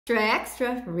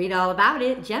Extra, read all about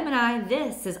it. Gemini,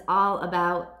 this is all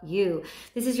about you.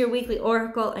 This is your weekly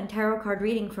oracle and tarot card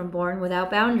reading from Born Without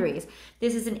Boundaries.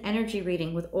 This is an energy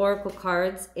reading with oracle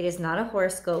cards. It is not a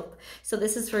horoscope. So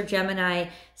this is for Gemini,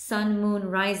 Sun,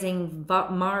 Moon, Rising,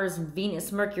 Mars,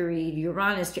 Venus, Mercury,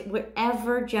 Uranus,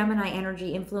 wherever Gemini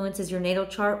energy influences your natal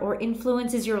chart or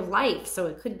influences your life. So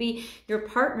it could be your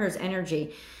partner's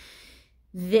energy.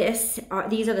 These are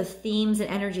the themes and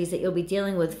energies that you'll be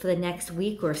dealing with for the next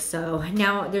week or so.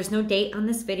 Now, there's no date on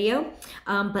this video,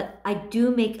 but I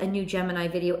do make a new Gemini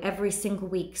video every single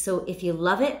week. So if you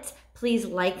love it, please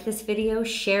like this video,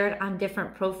 share it on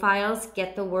different profiles,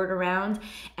 get the word around,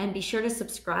 and be sure to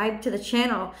subscribe to the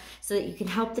channel so that you can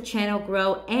help the channel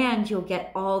grow and you'll get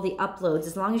all the uploads.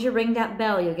 As long as you ring that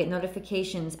bell, you'll get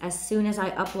notifications as soon as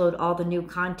I upload all the new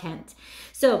content.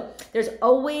 So there's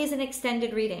always an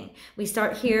extended reading. We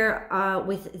start here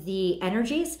with the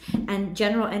energies and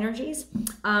general energies,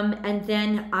 and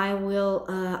then I will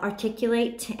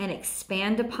articulate and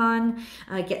expand upon,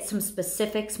 get some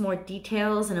specifics, more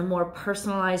details, and a more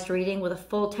personalized reading with a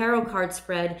full tarot card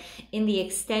spread in the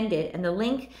extended. And the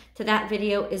link to that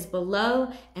video is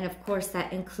below. And of course,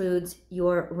 that includes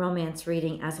your romance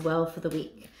reading as well for the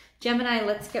week. Gemini,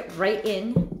 let's get right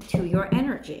into your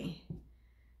energy.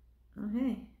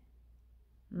 Okay.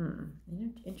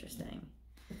 Interesting.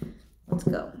 Let's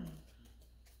go.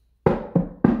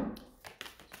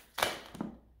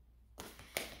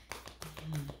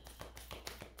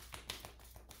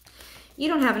 You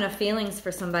don't have enough feelings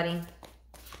for somebody.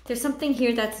 There's something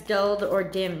here that's dulled or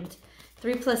dimmed.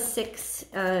 3 plus 6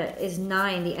 is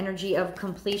 9, the energy of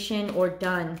completion or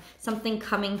done, something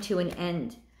coming to an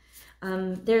end.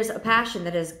 There's a passion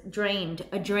that is drained,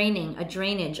 a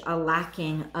drainage, a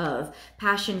lacking of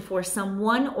passion for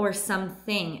someone or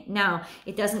something. Now,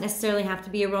 it doesn't necessarily have to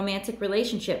be a romantic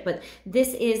relationship, but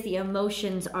this is the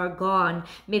emotions are gone.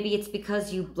 Maybe it's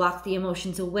because you block the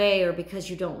emotions away, or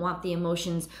because you don't want the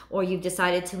emotions, or you've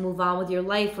decided to move on with your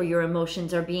life, or your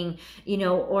emotions are being,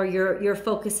 or your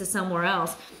focus is somewhere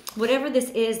else. Whatever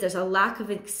this is, there's a lack of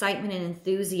excitement and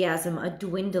enthusiasm, a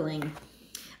dwindling.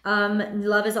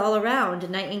 Love is all around.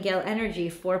 Nightingale energy,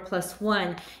 4 plus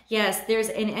 1. Yes, there's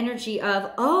an energy of,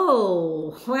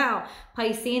 oh, wow,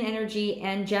 Piscean energy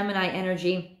and Gemini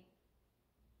energy.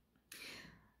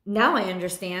 Now I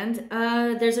understand.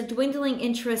 There's a dwindling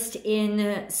interest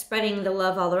in spreading the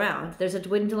love all around. There's a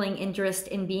dwindling interest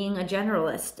in being a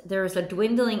generalist. There's a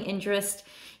dwindling interest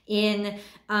in,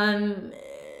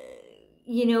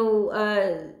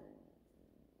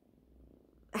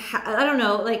 I don't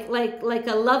know, like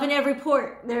a love in every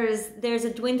port. There's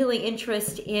a dwindling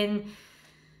interest in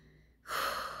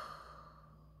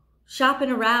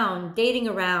shopping around, dating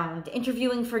around,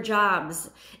 interviewing for jobs.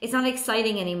 It's not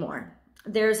exciting anymore.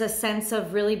 There's a sense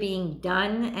of really being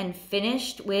done and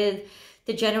finished with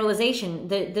the generalization,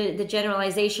 the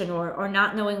generalization, or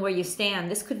not knowing where you stand.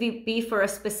 This could be for a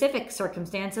specific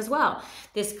circumstance as well.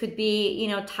 This could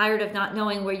be, tired of not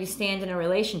knowing where you stand in a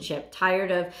relationship,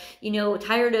 tired of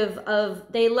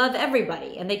they love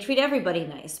everybody and they treat everybody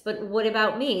nice. But what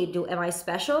about me? Am I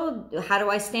special? How do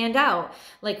I stand out?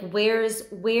 Like,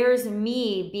 where's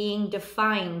me being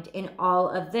defined in all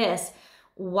of this?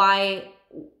 Why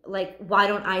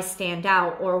don't I stand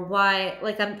out? Or why,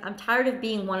 I'm tired of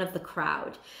being one of the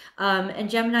crowd. And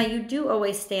Gemini, you do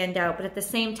always stand out, but at the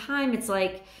same time, it's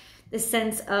like the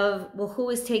sense of, well, who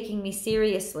is taking me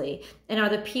seriously? And are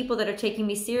the people that are taking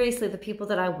me seriously the people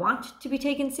that I want to be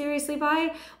taken seriously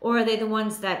by? Or are they the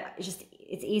ones that just,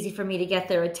 it's easy for me to get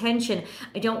their attention?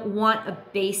 I don't want a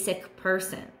basic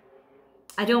person.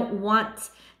 I don't want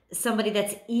somebody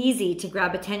that's easy to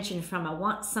grab attention from. I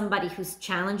want somebody who's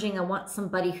challenging. I want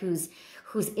somebody who's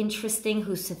interesting,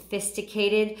 who's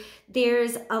sophisticated.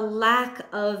 There's a lack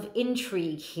of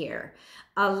intrigue here,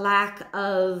 a lack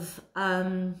of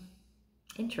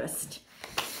interest.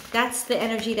 That's the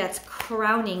energy that's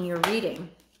crowning your reading.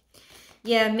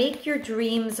 Yeah, make your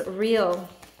dreams real.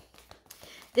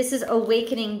 This is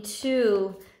awakening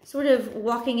to sort of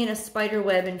walking in a spider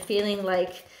web and feeling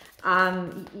like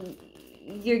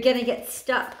you're going to get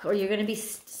stuck, or you're going to be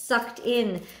sucked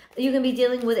in. You can be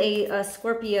dealing with a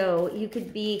Scorpio. You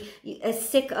could be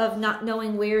sick of not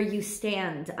knowing where you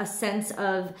stand, a sense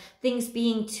of things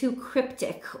being too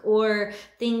cryptic, or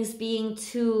things being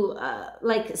too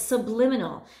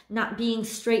subliminal, not being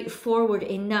straightforward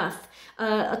enough.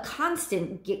 A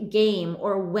constant game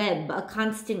or web, a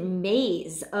constant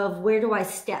maze of where do I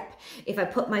step? If I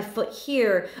put my foot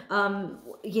here, am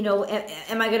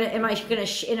I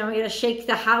gonna shake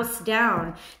the house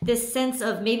down? This sense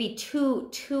of maybe too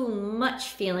too much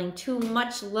feeling, too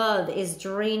much love is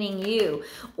draining you,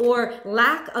 or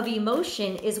lack of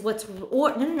emotion is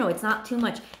no, it's not too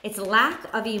much. It's lack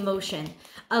of emotion,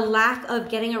 a lack of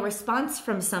getting a response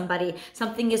from somebody.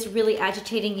 Something is really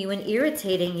agitating you and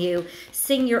irritating you.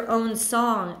 Sing your own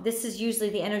song. This is usually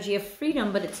the energy of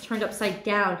freedom, but it's turned upside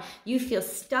down. You feel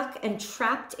stuck and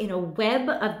trapped in a web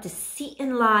of deceit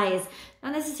and lies.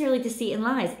 Not necessarily deceit and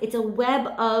lies. It's a web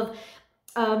of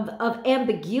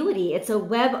ambiguity. It's a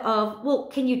web of, well,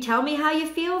 can you tell me how you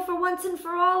feel for once and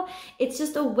for all? It's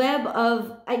just a web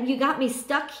of, you got me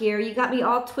stuck here. You got me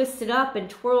all twisted up and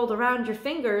twirled around your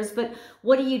fingers, but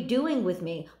what are you doing with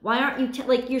me? Why aren't you,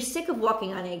 like, you're sick of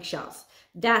walking on eggshells.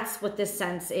 That's what this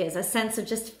sense is, a sense of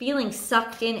just feeling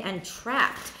sucked in and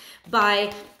trapped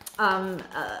by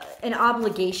an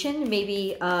obligation,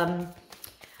 maybe a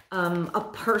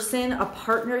person, a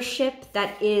partnership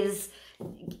that is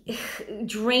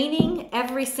draining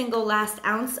every single last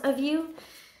ounce of you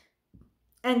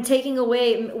and taking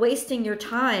away, wasting your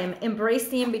time. Embrace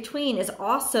the in-between is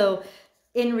also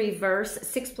in reverse.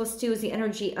 6 + 2 is the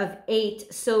energy of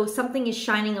 8. So something is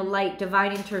shining a light.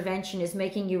 Divine intervention is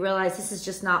making you realize this is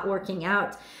just not working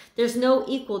out. There's no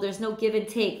equal. There's no give and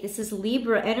take. This is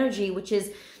Libra energy, which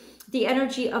is the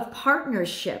energy of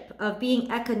partnership, of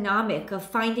being economic, of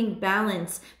finding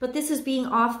balance. But this is being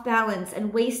off balance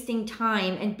and wasting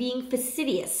time and being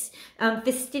fastidious,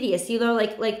 you know,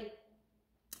 like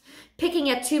picking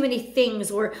at too many things,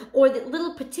 or the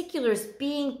little particulars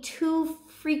being too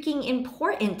freaking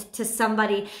important to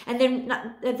somebody, and them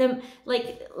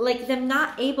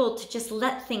not able to just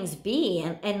let things be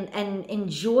and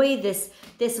enjoy this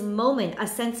moment, a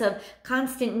sense of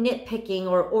constant nitpicking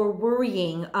or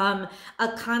worrying, a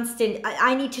constant,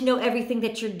 I need to know everything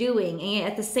that you're doing. And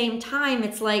at the same time,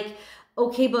 it's like,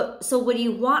 okay, but so what do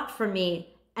you want from me?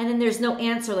 And then there's no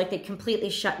answer, like they completely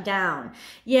shut down.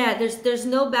 Yeah, there's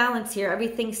no balance here.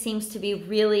 Everything seems to be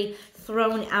really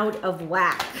thrown out of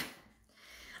whack.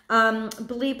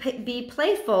 Be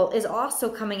playful is also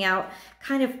coming out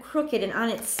kind of crooked and on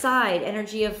its side.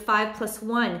 Energy of 5 +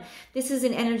 1. This is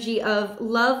an energy of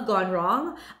love gone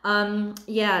wrong.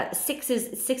 Yeah, 6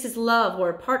 is love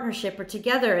or partnership or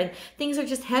together, and things are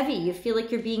just heavy. You feel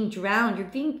like you're being drowned.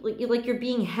 You're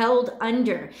being held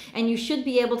under, and you should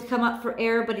be able to come up for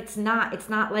air, but it's not. It's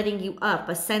not letting you up.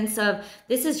 A sense of,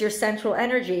 this is your central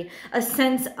energy, a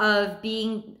sense of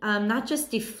being not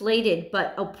just deflated,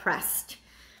 but oppressed.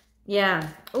 Yeah.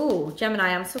 Oh,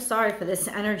 Gemini, I'm so sorry for this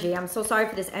energy. I'm so sorry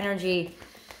for this energy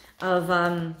of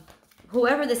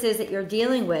whoever this is that you're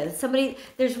dealing with. Somebody,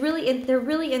 they're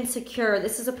really insecure.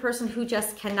 This is a person who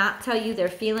just cannot tell you their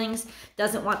feelings,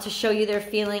 doesn't want to show you their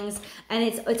feelings, and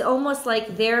it's almost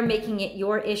like they're making it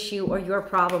your issue or your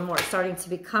problem, or it's starting to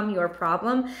become your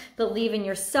problem. Believe in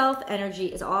yourself. Energy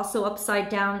is also upside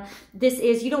down. This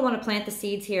is, you don't want to plant the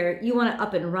seeds here. You want to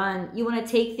up and run. You want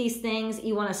to take these things,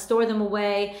 you want to store them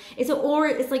away.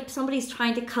 It's like somebody's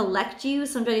trying to collect you.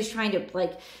 Somebody's trying to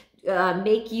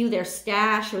make you their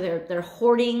stash, or they're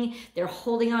hoarding, they're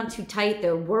holding on too tight,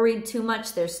 they're worried too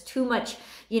much, there's too much,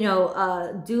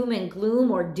 doom and gloom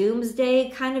or doomsday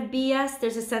kind of BS.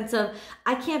 There's a sense of,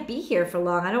 I can't be here for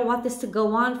long. I don't want this to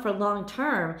go on for long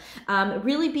term.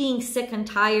 Really being sick and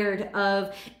tired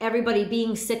of everybody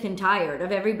being sick and tired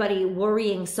of everybody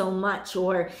worrying so much,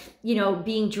 or,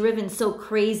 being driven so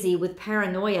crazy with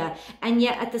paranoia. And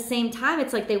yet at the same time,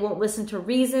 it's like they won't listen to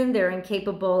reason. They're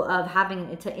incapable of having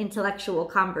an intellectual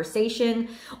conversation,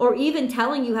 or even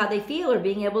telling you how they feel, or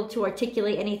being able to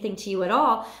articulate anything to you at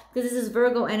all, because this is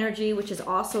Virgo energy, which is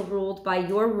also ruled by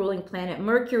your ruling planet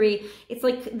Mercury. It's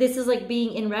like, this is like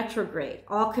being in retrograde.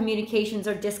 All communications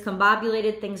are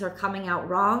discombobulated, things are coming out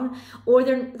wrong, or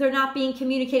they're not being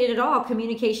communicated at all.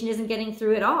 Communication isn't getting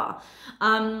through at all.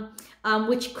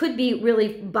 Which could be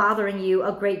really bothering you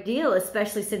a great deal,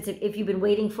 especially since if you've been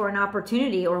waiting for an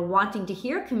opportunity or wanting to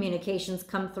hear communications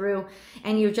come through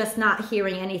and you're just not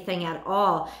hearing anything at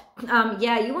all.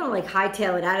 Yeah, you want to like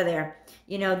hightail it out of there.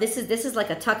 This is like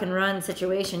a tuck and run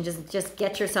situation. Just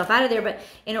get yourself out of there. But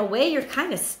in a way, you're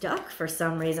kind of stuck for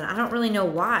some reason. I don't really know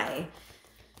why.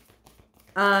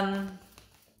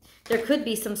 There could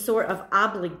be some sort of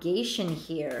obligation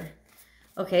here.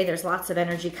 Okay, there's lots of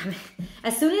energy coming.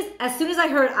 As soon as I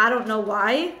heard, I don't know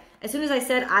why, as soon as I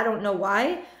said, I don't know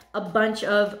why, a bunch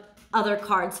of other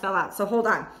cards fell out. So hold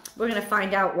on. We're going to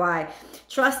find out why.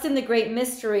 Trust in the great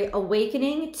mystery,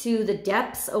 awakening to the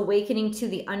depths, awakening to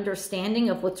the understanding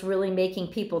of what's really making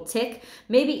people tick,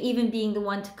 maybe even being the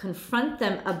one to confront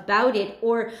them about it,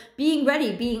 or being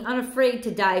ready, being unafraid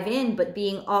to dive in, but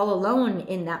being all alone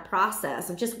in that process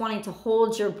of just wanting to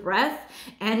hold your breath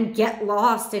and get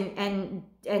lost and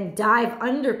dive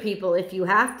under people if you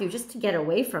have to, just to get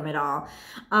away from it all.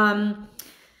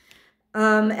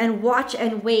 And watch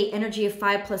and wait, energy of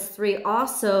 5 plus 3,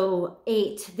 also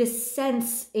 8, this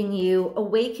sense in you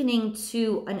awakening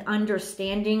to an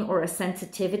understanding or a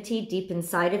sensitivity deep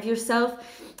inside of yourself,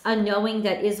 a knowing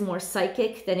that is more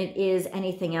psychic than it is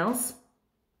anything else.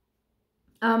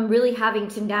 Really having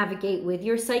to navigate with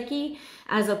your psyche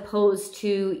as opposed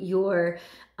to your,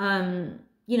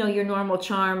 you know, your normal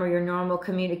charm or your normal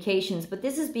communications. But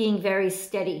this is being very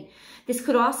steady. This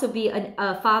could also be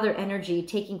a father energy,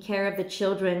 taking care of the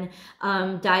children,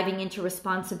 diving into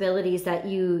responsibilities that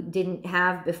you didn't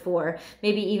have before,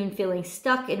 maybe even feeling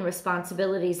stuck in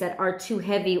responsibilities that are too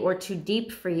heavy or too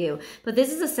deep for you. But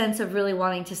this is a sense of really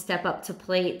wanting to step up to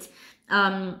plate,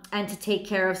 and to take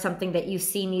care of something that you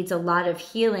see needs a lot of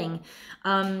healing.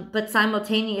 But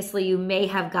simultaneously, you may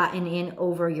have gotten in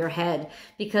over your head,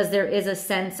 because there is a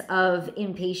sense of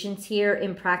impatience here,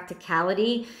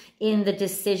 impracticality in the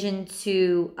decision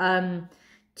to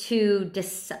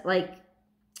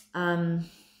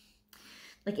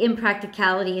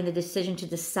impracticality in the decision to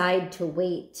decide to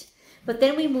wait. But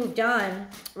then we moved on,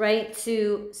 right,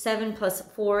 to 7 plus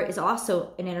 4 is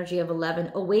also an energy of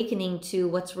 11, awakening to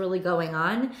what's really going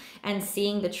on and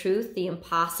seeing the truth, the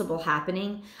impossible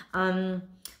happening.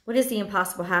 What is the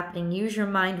impossible happening? Use your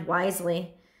mind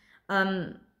wisely.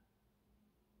 I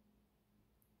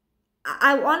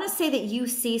want to say that you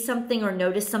see something or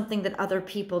notice something that other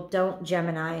people don't,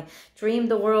 Gemini. Dream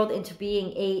the world into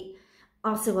being 8,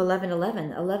 also 11,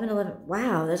 11, 11, 11.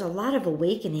 Wow, there's a lot of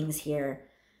awakenings here.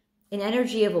 An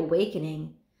energy of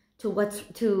awakening to what's,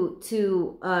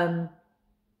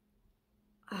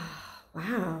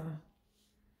 wow.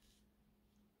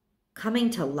 Coming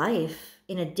to life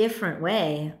in a different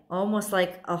way, almost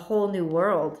like a whole new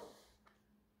world.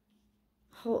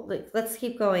 Let's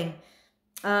keep going.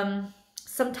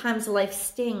 Sometimes life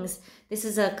stings. This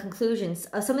is a conclusion.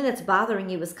 Something that's bothering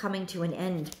you is coming to an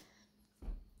end.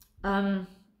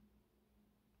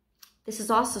 This is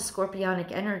also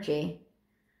scorpionic energy.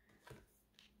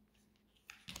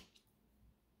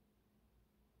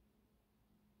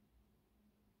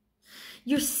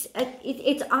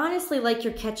 It's honestly like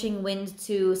you're catching wind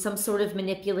to some sort of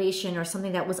manipulation or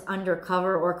something that was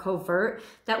undercover or covert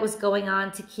that was going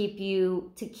on to keep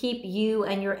you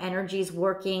and your energies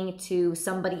working to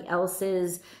somebody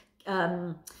else's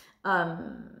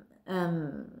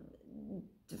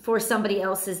for somebody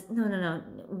else's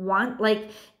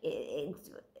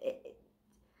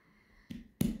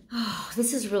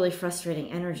this is really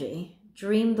frustrating energy.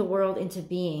 Dream the world into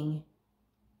being.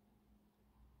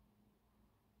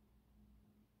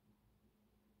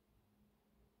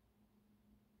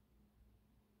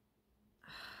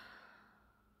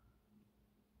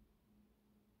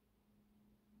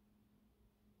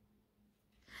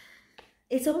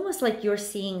 It's almost like you're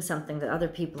seeing something that other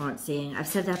people aren't seeing. I've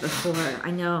said that before.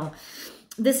 I know.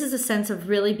 This is a sense of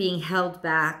really being held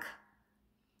back,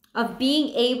 of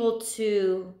being able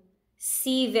to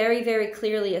see very, very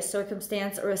clearly a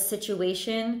circumstance or a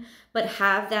situation, but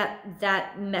have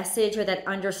that message or that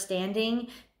understanding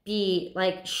be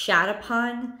like shat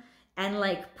upon and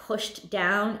like pushed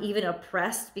down, even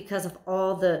oppressed because of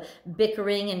all the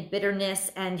bickering and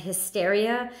bitterness and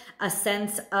hysteria. A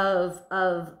sense of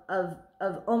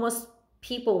almost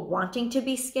people wanting to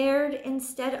be scared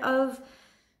instead of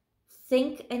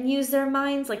think and use their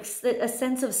minds, like a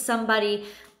sense of somebody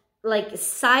like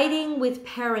siding with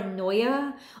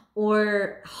paranoia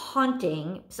or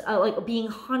haunting, like being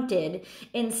haunted,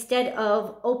 instead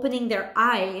of opening their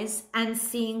eyes and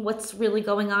seeing what's really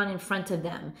going on in front of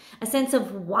them. A sense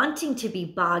of wanting to be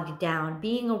bogged down,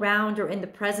 being around or in the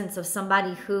presence of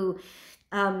somebody who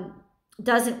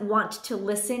doesn't want to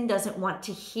listen, doesn't want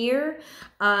to hear,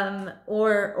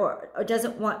 or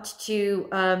doesn't want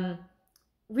to,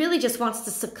 really just wants to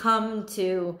succumb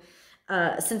to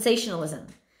sensationalism,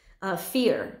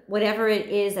 fear, whatever it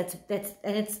is that's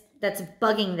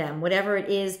bugging them, whatever it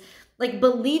is, like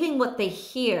believing what they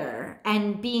hear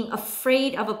and being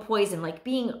afraid of a poison, like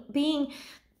being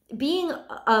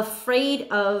afraid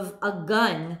of a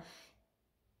gun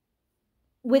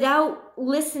without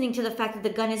listening to the fact that the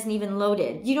gun isn't even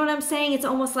loaded. You know what I'm saying? It's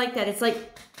almost like that. It's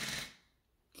like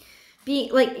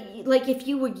being like if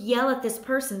you would yell at this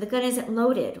person, the gun isn't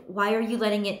loaded. Why are you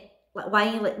letting it?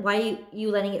 Why are you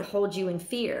letting it hold you in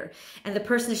fear? And the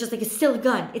person is just like, it's still a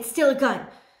gun. It's still a gun.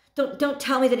 Don't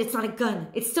tell me that it's not a gun.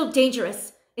 It's still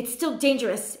dangerous. It's still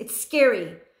dangerous. It's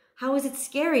scary. How is it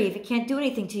scary if it can't do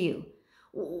anything to you?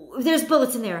 There's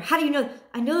bullets in there. How do you know?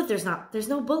 I know that there's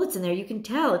no bullets in there. You can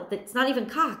tell. It's not even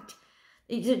cocked.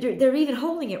 They're even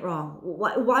holding it wrong.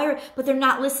 But they're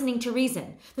not listening to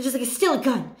reason. They're just like, it's still a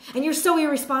gun. And you're so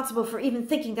irresponsible for even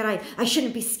thinking that I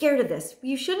shouldn't be scared of this.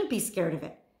 You shouldn't be scared of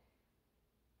it.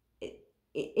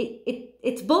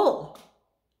 It's bull.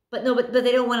 But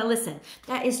they don't want to listen.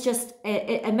 That is just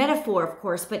a metaphor, of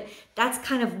course, but that's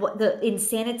kind of what the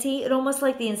insanity, it almost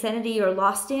like the insanity you're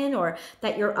lost in or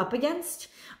that you're up against.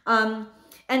 And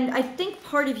I think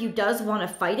part of you does want to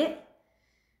fight it.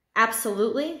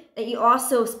 Absolutely. That you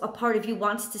also, a part of you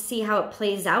wants to see how it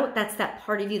plays out. That's that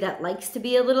part of you that likes to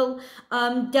be a little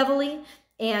devilly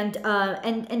and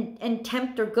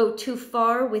tempt or go too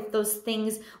far with those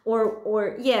things,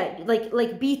 or yeah,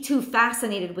 like be too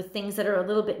fascinated with things that are a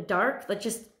little bit dark, but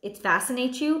just it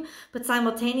fascinates you. But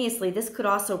simultaneously, this could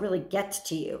also really get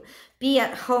to you. Be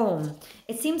at home.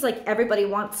 It seems like everybody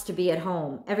wants to be at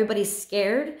home. Everybody's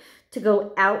scared to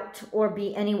go out or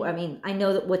be anywhere. I mean, I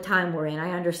know that what time we're in,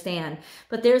 I understand,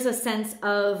 but there's a sense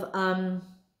of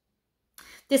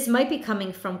this might be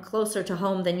coming from closer to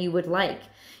home than you would like.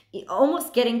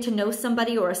 Almost getting to know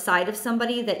somebody or a side of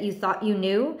somebody that you thought you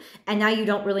knew, and now you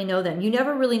don't really know them. You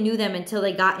never really knew them until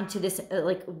they got into this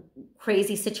like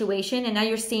crazy situation, and now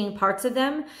you're seeing parts of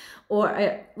them,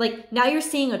 or like now you're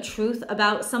seeing a truth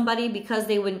about somebody because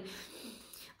they would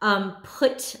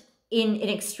put in an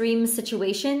extreme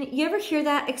situation. You ever hear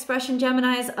that expression,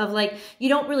 Geminis, of like, you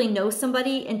don't really know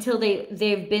somebody until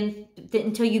you've been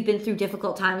through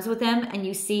difficult times with them and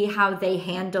you see how they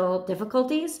handle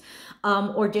difficulties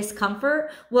or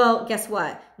discomfort? Well, guess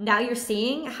what? Now you're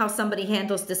seeing how somebody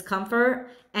handles discomfort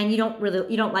and you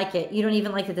don't like it. You don't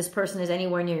even like that this person is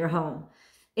anywhere near your home.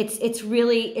 It's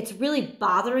really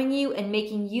bothering you and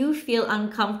making you feel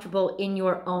uncomfortable in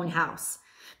your own house,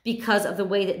 because of the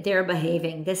way that they're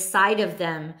behaving, this side of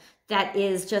them that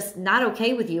is just not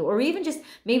okay with you, or even just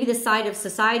maybe the side of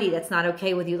society that's not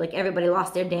okay with you, like everybody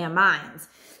lost their damn minds.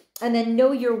 And then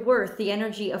know your worth, the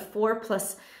energy of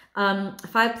 5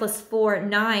 + 4,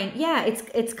 9. Yeah,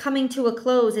 it's coming to a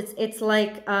close. It's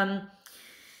like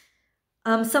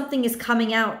something is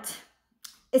coming out.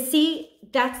 See,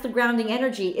 that's the grounding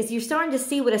energy, is you're starting to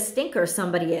see what a stinker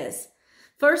somebody is.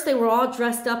 First, they were all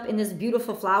dressed up in this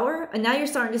beautiful flower, and now you're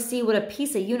starting to see what a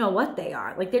piece of you-know-what they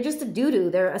are. Like, they're just a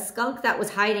doo-doo. They're a skunk that was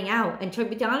hiding out. And to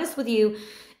be honest with you,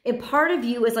 a part of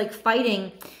you is like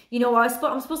fighting, you know, I'm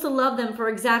supposed to love them for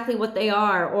exactly what they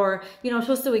are, or, you know, I'm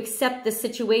supposed to accept the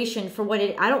situation for what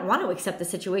it, I don't want to accept the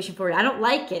situation for it. I don't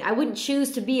like it. I wouldn't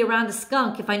choose to be around a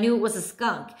skunk if I knew it was a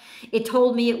skunk. It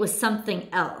told me it was something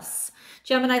else.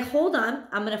 Gemini, hold on.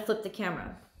 I'm going to flip the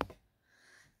camera.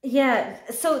 Yeah,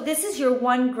 so this is your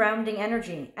one grounding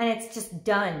energy, and it's just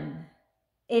done.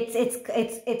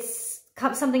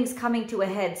 Something's coming to a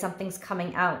head. Something's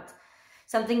coming out.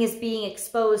 Something is being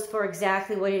exposed for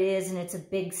exactly what it is, and it's a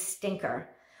big stinker.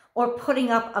 Or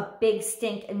putting up a big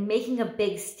stink and making a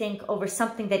big stink over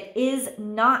something that is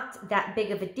not that big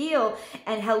of a deal.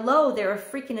 And hello, they're a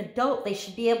freaking adult. They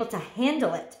should be able to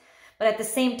handle it. But at the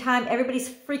same time, everybody's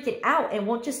freaking out and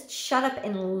won't just shut up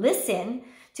and listen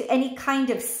to any kind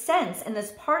of sense. And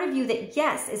there's part of you that,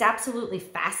 yes, is absolutely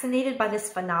fascinated by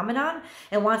this phenomenon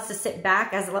and wants to sit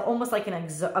back as almost like an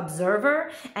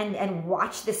observer and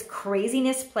watch this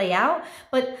craziness play out.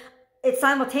 But it's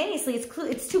simultaneously,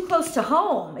 it's too close to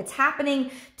home. It's happening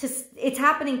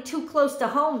too close to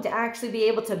home to actually be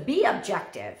able to be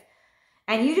objective.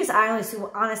 And you just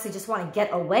honestly just want to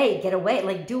get away,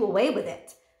 like do away with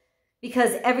it.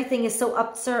 Because everything is so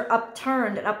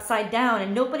upturned and upside down,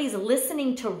 and nobody's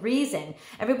listening to reason.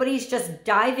 Everybody's just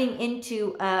diving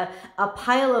into a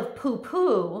pile of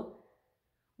poo-poo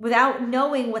without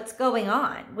knowing what's going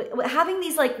on. Having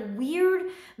these like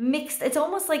weird mixed, it's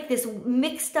almost like this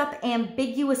mixed up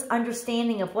ambiguous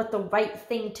understanding of what the right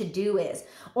thing to do is,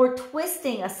 or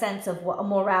twisting a sense of what a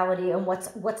morality and what's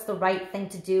the right thing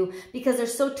to do, because they're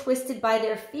so twisted by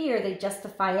their fear, they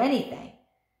justify anything.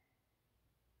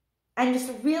 And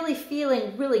just really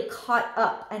feeling really caught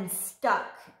up and stuck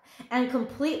and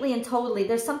completely and totally,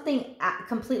 there's something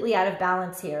completely out of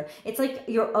balance here. It's like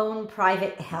your own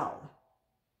private hell.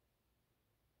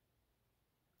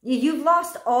 You've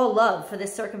lost all love for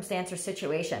this circumstance or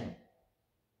situation.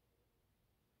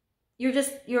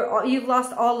 You've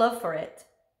lost all love for it.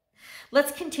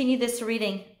 Let's continue this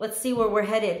reading. Let's see where we're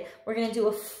headed. We're going to do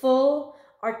a full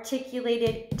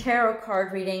articulated tarot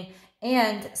card reading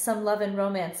and some love and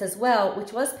romance as well,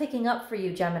 which was picking up for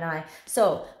you, Gemini.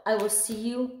 So I will see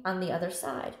you on the other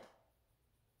side.